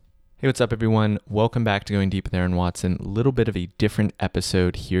Hey, what's up, everyone? Welcome back to Going Deep with Aaron Watson. A little bit of a different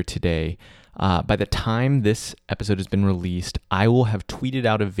episode here today. By the time this episode has been released, I will have tweeted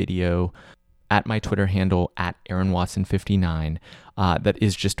out a video at my Twitter handle at AaronWatson59. That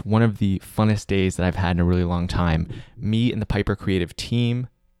is just one of the funnest days that I've had in a really long time. Me and the Piper Creative team,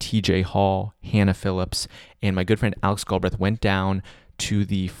 TJ Hall, Hannah Phillips, and my good friend Alex Galbraith went down to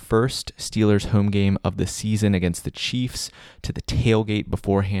the first Steelers home game of the season against the Chiefs, to the tailgate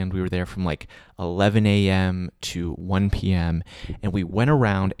beforehand. We were there from like 11 a.m. to 1 p.m. and we went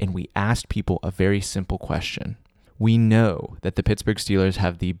around and we asked people a very simple question. We know that the Pittsburgh Steelers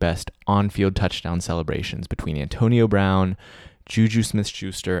have the best on-field touchdown celebrations between Antonio Brown, Juju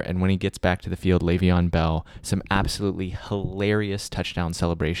Smith-Schuster, and when he gets back to the field, Le'Veon Bell. Some absolutely hilarious touchdown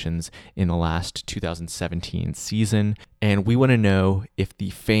celebrations in the last 2017 season. And we want to know if the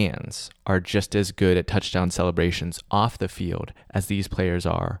fans are just as good at touchdown celebrations off the field as these players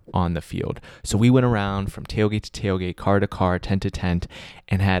are on the field. So we went around from tailgate to tailgate, car to car, tent to tent,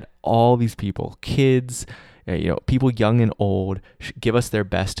 and had all these people, kids, people young and old, give us their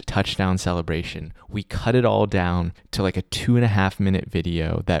best touchdown celebration. We cut it all down to like a 2.5-minute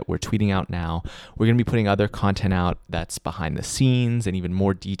video that we're tweeting out now. We're going to be putting other content out that's behind the scenes and even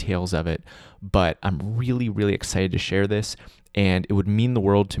more details of it. But I'm really, really excited to share this, and it would mean the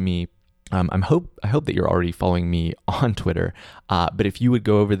world to me. I hope that you're already following me on Twitter, but if you would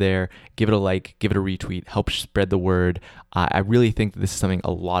go over there, give it a like, give it a retweet, help spread the word. I really think that this is something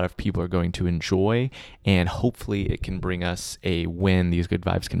a lot of people are going to enjoy, and hopefully it can bring us a win. These good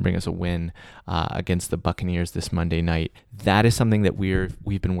vibes can bring us a win against the Buccaneers this Monday night. That is something that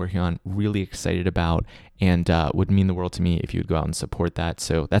we've been working on, really excited about, and would mean the world to me if you would go out and support that.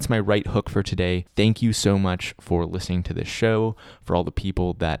 So that's my right hook for today. Thank you so much for listening to this show, for all the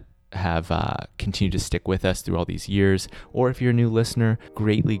people that have continued to stick with us through all these years, or if you're a new listener,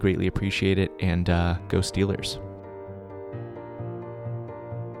 greatly appreciate it, and go Steelers.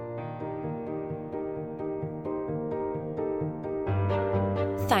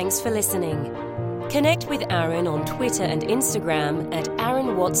 Thanks for listening. Connect with Aaron on Twitter and Instagram at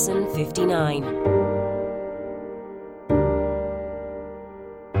AaronWatson59.